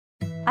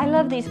I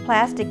love these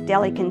plastic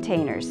deli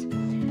containers.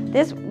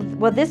 This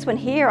one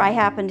here I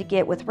happen to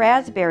get with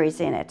raspberries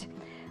in it.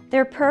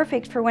 They're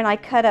perfect for when I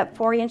cut up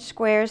 4-inch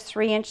squares,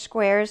 3-inch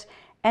squares,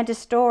 and to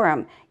store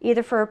them,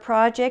 either for a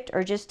project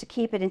or just to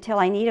keep it until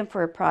I need them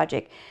for a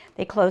project.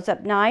 They close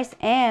up nice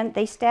and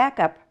they stack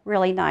up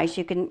really nice.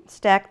 You can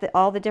stack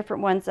all the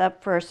different ones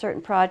up for a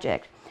certain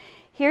project.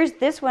 Here's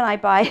this one I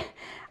buy.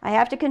 I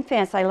have to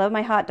confess, I love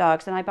my hot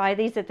dogs, and I buy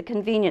these at the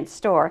convenience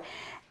store.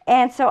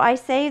 And so I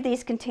save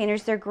these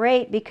containers. They're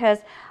great because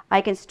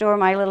I can store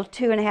my little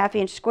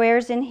 2.5-inch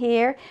squares in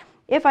here.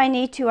 If I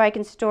need to, I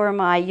can store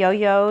my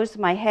yo-yos,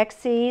 my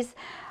hexes,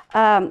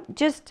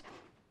 just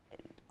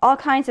all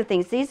kinds of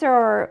things. These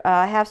are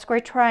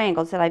half-square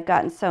triangles that I've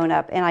gotten sewn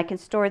up, and I can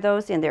store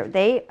those in there.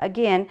 They,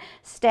 again,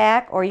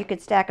 stack, or you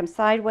could stack them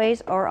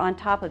sideways or on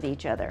top of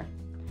each other.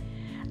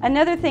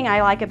 Another thing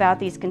I like about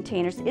these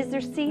containers is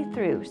they're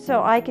see-through,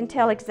 so I can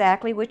tell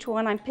exactly which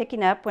one I'm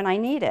picking up when I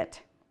need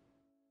it.